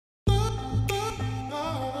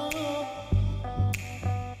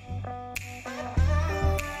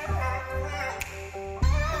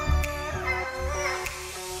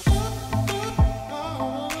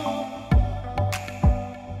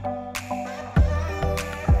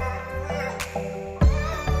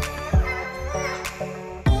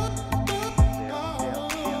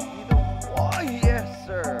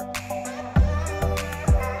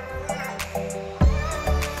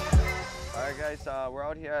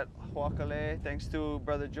at Hoakalei. Thanks to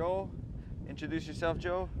Brother Joe. Introduce yourself,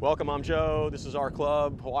 Joe. Welcome, I'm Joe. This is our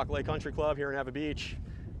club, Hoakalei Country Club here in Ewa Beach.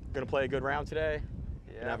 Gonna play a good round today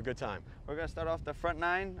and have a good time. We're gonna start off the front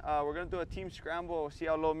nine. We're gonna do a team scramble, see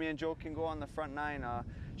how low me and Joe can go on the front nine.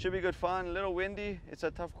 Should be good fun, a little windy. It's a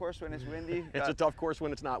tough course when it's windy. It's a tough course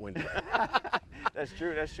when it's not windy. That's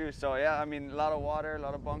true, that's true. So yeah, I mean, a lot of water, a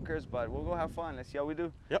lot of bunkers, but we'll go have fun. Let's see how we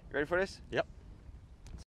do. Yep. You ready for this? Yep.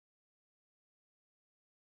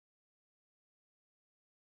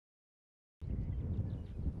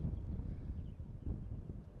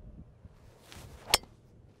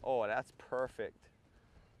 Oh, that's perfect.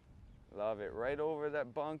 Love it. Right over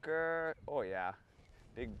that bunker. Oh yeah.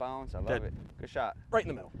 Big bounce. I love it. Good shot. Right in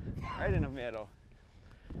the middle. Right in the middle.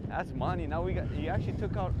 That's money. Now we got. You actually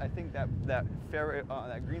took out, I think, that fairway,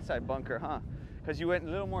 that greenside bunker, huh? Because you went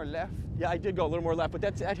a little more left. Yeah, I did go a little more left, but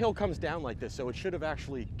that hill comes down like this, so it should have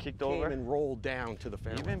actually kicked over and rolled down to the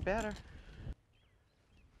fairway. Even better.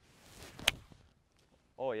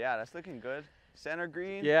 Oh yeah, that's looking good. Center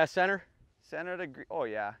green. Yeah, center. Center to green. Oh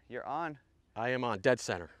yeah, you're on. I am on dead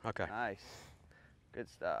center. Okay. Nice. Good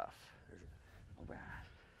stuff. Oh,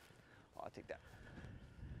 I'll take that.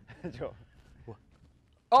 Joe. What?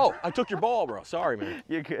 Oh, I took your ball, bro. Sorry, man.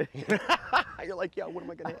 You're good. You're like, yeah, what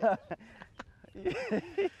am I gonna hit?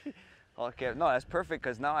 Okay, no, that's perfect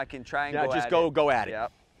because now I can try and go at it.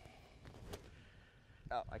 Yep.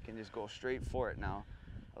 Oh, I can just go straight for it now.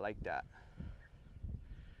 I like that.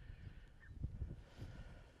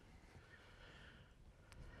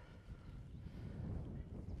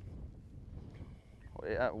 Oh,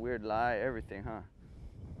 yeah, weird lie, everything, huh?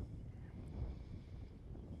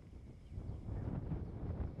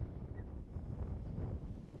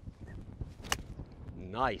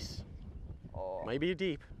 Nice. Oh. Maybe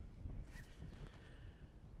deep.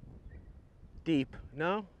 Deep.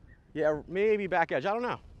 No? Yeah, maybe back edge. I don't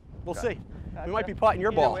know. We'll see. Gotcha. We might be putting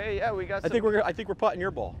your ball. Way, yeah, we got. I think we're putting your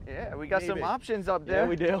ball. Yeah, we got some options up there. Yeah,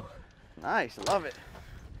 we do. Nice, love it.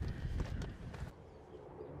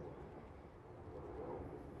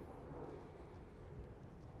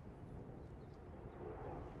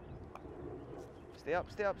 Stay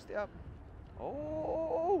up, stay up, stay up.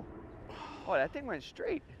 Oh, oh, that thing went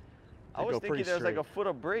straight. I was thinking there was like a foot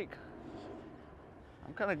of break.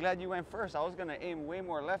 I'm kind of glad you went first. I was gonna aim way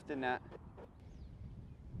more left than that.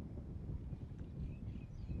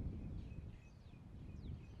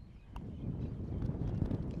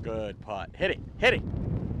 Good putt. Hit it, hit it.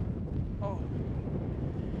 Oh.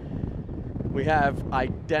 We have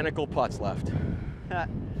identical putts left. I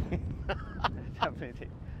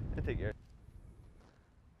think you're.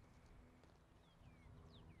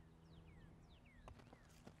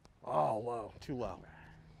 Oh, low. Too low.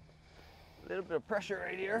 A little bit of pressure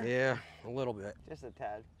right here. Yeah, a little bit. Just a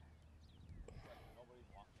tad.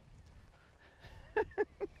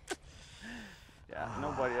 Yeah,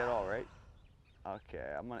 nobody at all, right?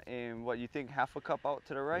 Okay, I'm gonna aim, what you think, half a cup out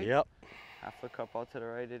to the right? Yep. Half a cup out to the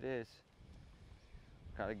right it is.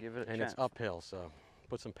 Gotta give it a chance. And it's uphill, so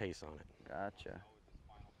put some pace on it. Gotcha.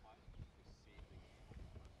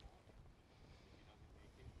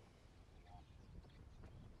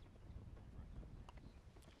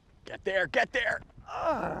 Get there, get there.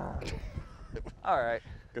 All right.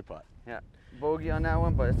 Good putt. Yeah, bogey on that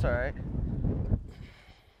one, but it's all right.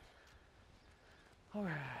 All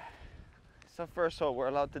right. It's the first hole. We're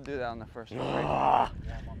allowed to do that on the first hole, right?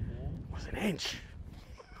 It was an inch. It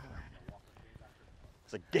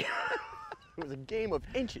was a game. It was a game of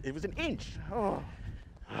inches. It was an inch. Oh.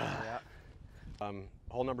 Yeah.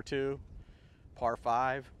 Hole number 2, par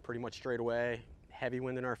 5, pretty much straight away. Heavy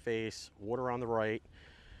wind in our face, water on the right.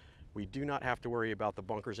 We do not have to worry about the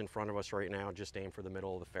bunkers in front of us right now. Just aim for the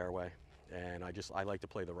middle of the fairway. And I like to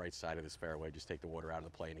play the right side of this fairway. Just take the water out of the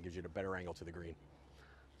play and it gives you a better angle to the green.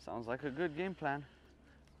 Sounds like a good game plan.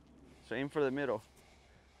 So aim for the middle.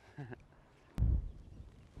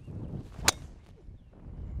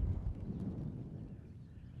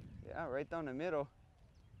 Yeah, right down the middle.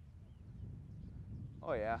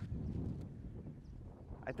 Oh yeah.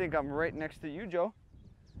 I think I'm right next to you, Joe.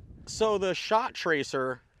 So the shot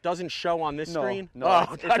tracer doesn't show on this screen? No,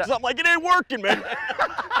 oh, I'm like, it ain't working, man.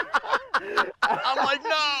 I'm like,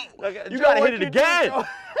 no. Look, you Joe, gotta hit it again.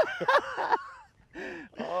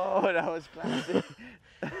 Oh, that was classic.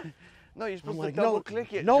 No, you're supposed to double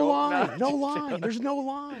click it. No Joe. line, no line. There's no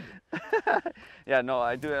line. Yeah, no,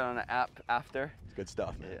 I do it on an app after. It's good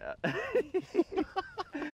stuff, man. Yeah.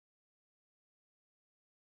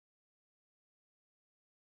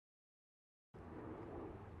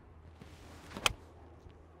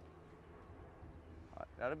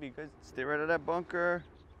 That'll be good. Stay right at that bunker.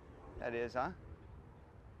 That is, huh?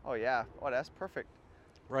 Oh yeah. Oh, that's perfect.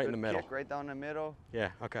 Right in the middle. Kick right down the middle. Yeah,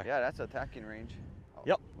 okay. Yeah, that's attacking range. Oh,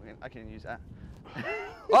 yep. I can use that.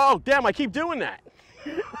 Oh, damn, I keep doing that.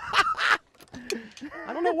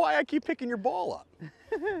 I don't know why I keep picking your ball up.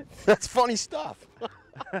 That's funny stuff.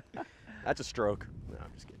 That's a stroke. No,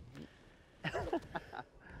 I'm just kidding.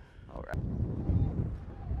 All right.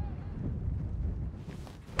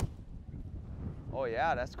 Oh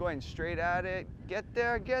yeah, that's going straight at it. Get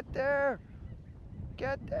there, get there,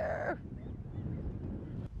 get there.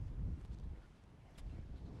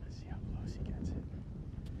 Let's see how close he gets it.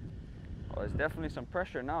 Oh, there's definitely some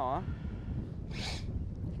pressure now, huh?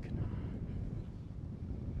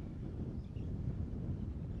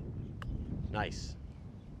 Nice.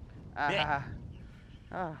 Ah.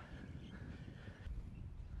 Ah.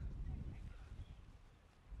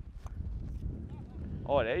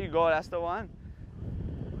 Oh, there you go. That's the one.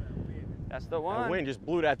 That's the one. The wind just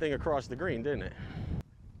blew that thing across the green, didn't it?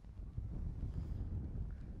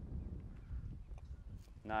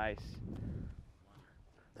 Nice.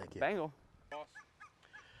 Thank you. Bangle.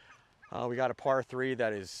 We got a par 3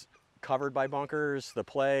 that is covered by bunkers. The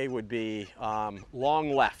play would be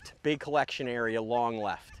long left, big collection area, long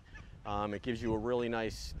left. It gives you a really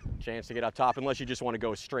nice chance to get up top, unless you just want to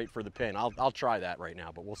go straight for the pin. I'll try that right now,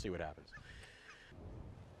 but we'll see what happens.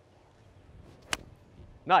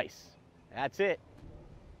 Nice. That's it.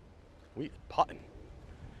 We putting.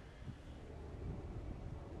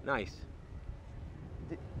 Nice.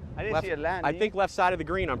 I didn't see it land. I think left side of the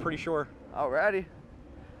green, I'm pretty sure. Alrighty.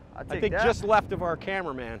 I think that. Just left of our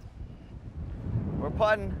cameraman. We're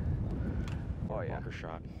putting. Oh yeah. Bunker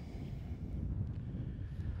shot.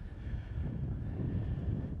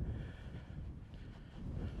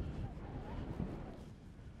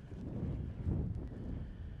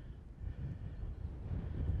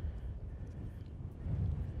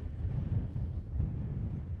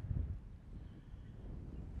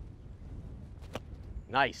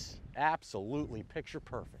 Nice. Absolutely picture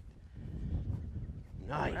perfect.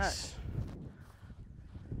 Nice. Right.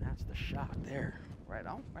 That's the shot there. Right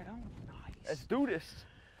on, right on. Nice. Let's do this.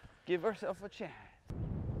 Give ourselves a chance.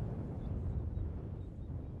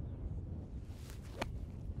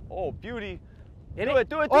 Oh, beauty. Do it,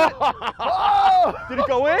 do it, do it. Oh! Did it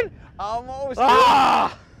go in? Almost.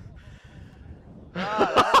 Ah!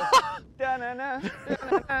 Da-na-na,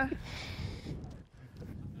 da-na-na.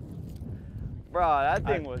 Bro, that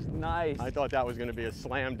thing was nice. I thought that was going to be a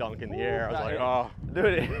slam dunk in the air. I was like, oh.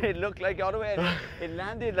 Dude, it looked like all the way. It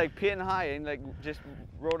landed like pin high and like just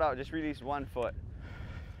rolled out, just released 1 foot.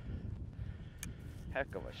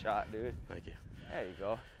 Heck of a shot, dude. Thank you. There you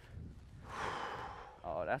go.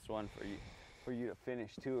 Oh, that's one for you to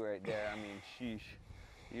finish too right there. I mean, sheesh.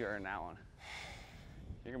 You earned that one.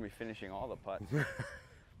 You're going to be finishing all the putts. Let's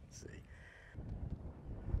see.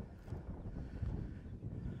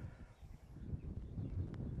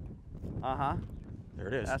 Uh-huh. There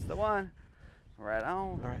it is. That's the one. Right on.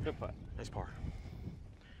 All right. Good putt. Nice par.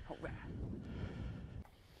 All right.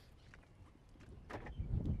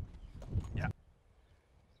 Yeah.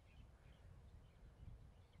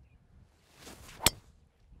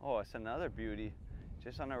 Oh, it's another beauty.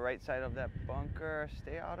 Just on the right side of that bunker.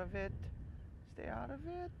 Stay out of it. Stay out of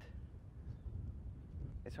it.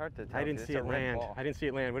 It's hard to tell. I didn't see it land. I didn't see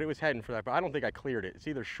it land, but it was heading for that. But I don't think I cleared it. It's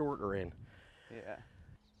either short or in. Yeah.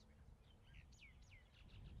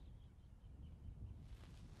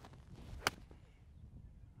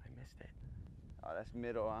 Oh, that's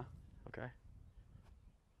middle, huh? Okay.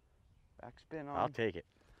 Backspin on. I'll take it.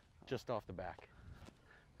 Just off the back.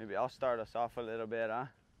 Maybe I'll start us off a little bit, huh?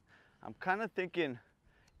 I'm kind of thinking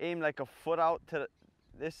aim like a foot out to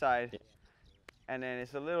this side, yeah. And then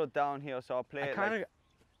it's a little downhill, so I'll play it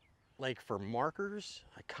like for markers,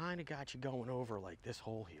 I kind of got you going over like this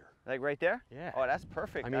hole here. Like right there? Yeah. Oh, that's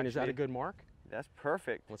perfect. I mean, is that a good mark? That's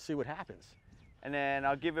perfect. Let's see what happens. And then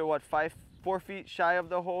I'll give it, what, 4 feet shy of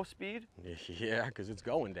the hole speed? Yeah, because it's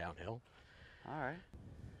going downhill. All right.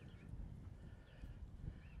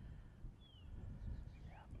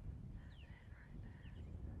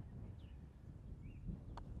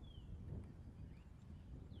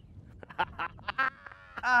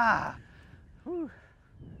 Ah! Whew.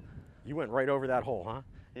 You went right over that hole, huh?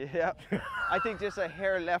 Yeah. I think just a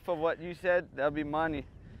hair left of what you said, that'll be money.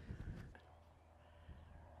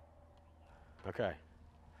 Okay.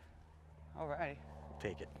 All right.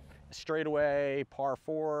 Take it. Straightaway, par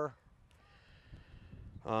 4.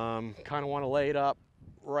 Kind of want to lay it up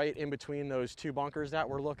right in between those 2 bunkers that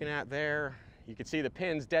we're looking at there. You can see the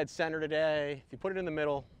pin's dead center today. If you put it in the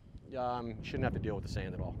middle, you shouldn't have to deal with the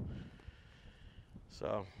sand at all.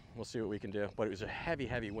 So we'll see what we can do. But it was a heavy,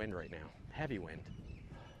 heavy wind right now. Heavy wind.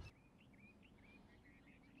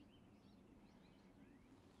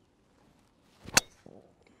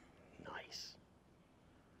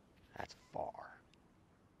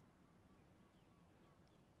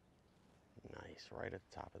 right at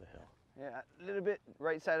the top of the hill. Yeah, a little bit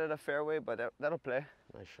right side of the fairway, but that'll play.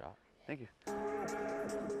 Nice shot. Thank you.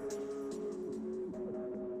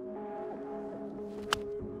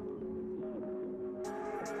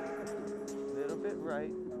 A little bit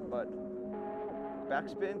right, but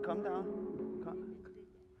backspin, come down.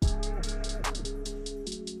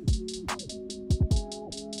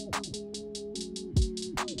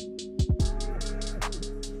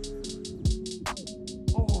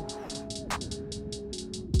 Oh.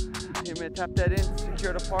 You may tap that in,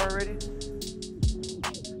 secure the par already.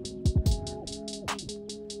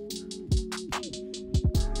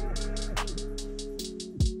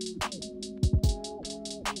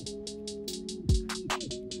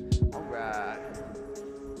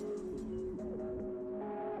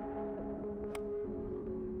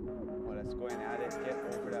 Going at it, get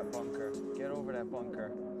over that bunker. Get over that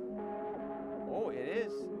bunker. Oh, it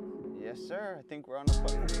is. Yes, sir. I think we're on the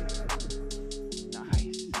putting green.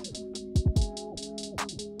 Nice.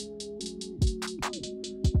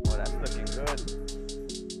 Oh, that's looking good.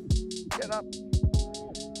 Get up.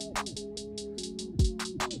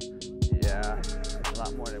 Yeah, a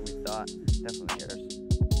lot more than we thought. Definitely yours.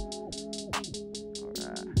 All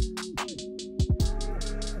right.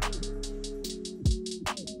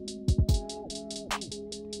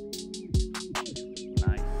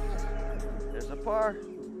 Par.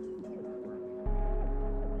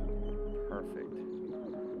 Perfect.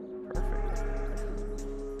 Perfect.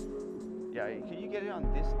 Yeah, can you get it on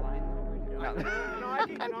this line though? No, I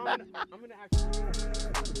can. No, I'm gonna actually.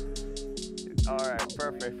 All right,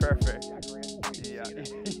 perfect, perfect.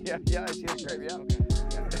 Yeah, yeah, I see the scrape. Yeah.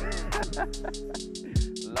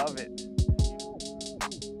 Love it.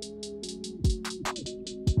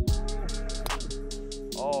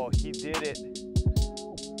 Oh, he did it.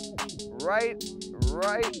 Right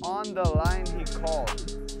on the line he called.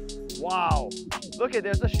 Wow. Look at,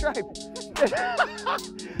 there's a stripe.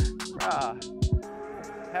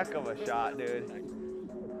 Heck of a shot, dude.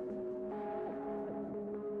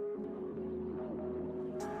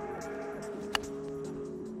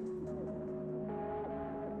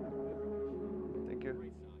 Thank you.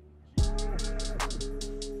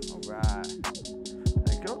 All right.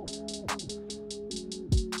 Thank you.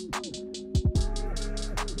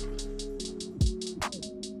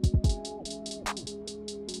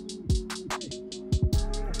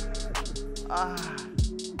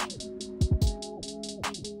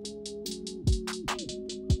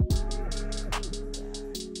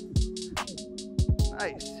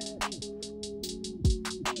 Nice.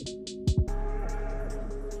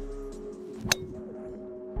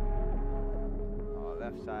 Oh,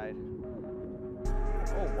 left side.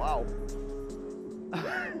 Oh, wow.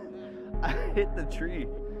 I hit the tree.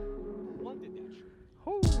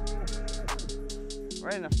 Woo.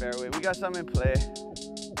 Right in the fairway. We got some in play.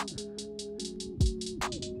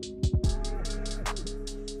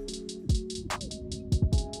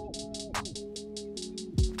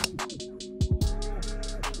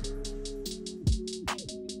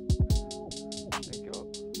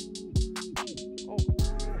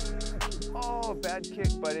 Bad kick,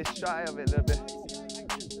 but it's shy of it a little bit.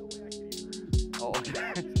 Oh,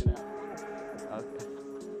 okay. Okay.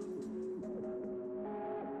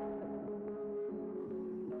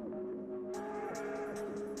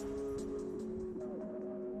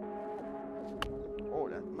 Oh,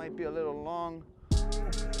 that might be a little long.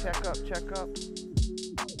 Check up, check up.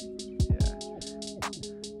 Yeah.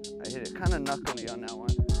 I hit it kind of knuckly on that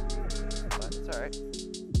one, but it's all right.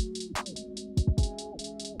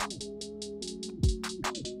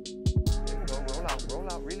 Roll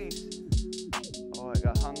out, release. Oh, I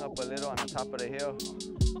got hung up a little on the top of the hill.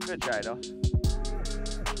 Good try though.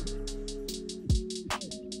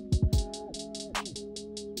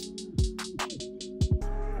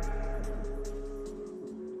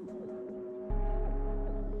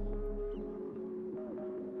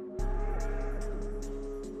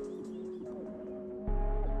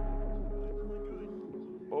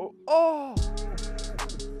 Oh, oh!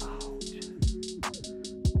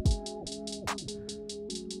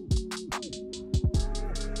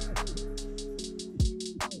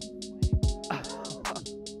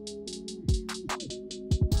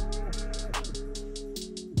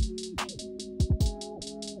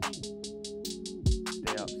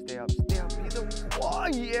 Stay up. Oh,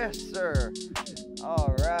 yes, sir.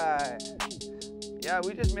 All right. Yeah,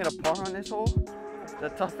 we just made a par on this hole. The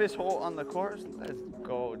toughest hole on the course. Let's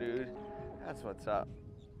go, dude. That's what's up.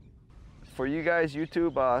 For you guys,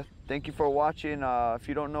 YouTube, thank you for watching. If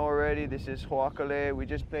you don't know already, this is Hoakalei. We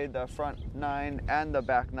just played the front 9 and the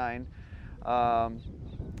back 9.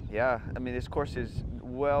 Yeah, I mean, this course is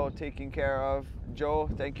well taken care of. Joe,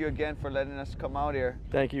 thank you again for letting us come out here.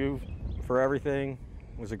 Thank you for everything.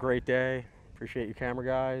 It was a great day. Appreciate you camera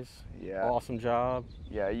guys. Yeah. Awesome job.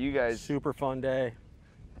 Yeah, you guys. Super fun day.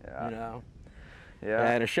 Yeah. You know.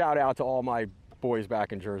 Yeah. And a shout out to all my boys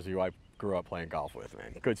back in Jersey who I grew up playing golf with,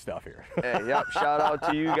 man. Good stuff here. Hey, yep. Shout out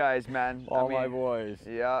to you guys, man. All my boys.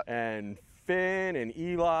 Yeah. And Finn and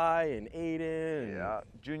Eli and Aiden. Yeah.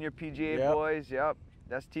 Junior PGA Yep. boys. Yep.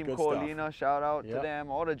 That's Team Good Colina. stuff. Shout out Yep. to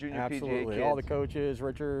them. All the Junior Absolutely. PGA kids. All the coaches,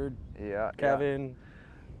 Richard, Yeah. Kevin. Yeah.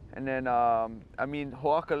 And then, I mean,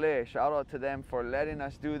 Hoakalei, shout out to them for letting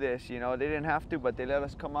us do this. You know, they didn't have to, but they let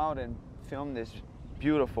us come out and film this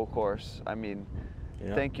beautiful course. I mean,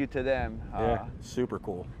 thank you to them. Yeah, super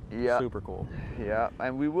cool. Yeah. Super cool. Yeah,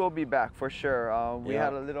 and we will be back for sure. We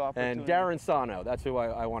had a little opportunity. And Darren Sano, that's who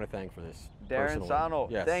I want to thank for this. Darren Sano,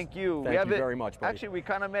 yes. thank you. Thank you very much, buddy. Actually, we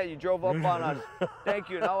kind of met. You drove up on us. Thank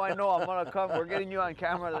you. Now I know I'm going to come. We're getting you on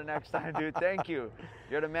camera the next time, dude. Thank you.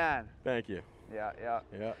 You're the man. Thank you. Yeah, yeah.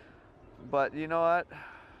 Yeah. But you know what?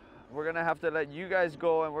 We're going to have to let you guys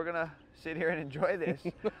go, and we're going to sit here and enjoy this.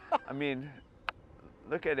 I mean,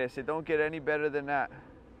 look at this. It don't get any better than that.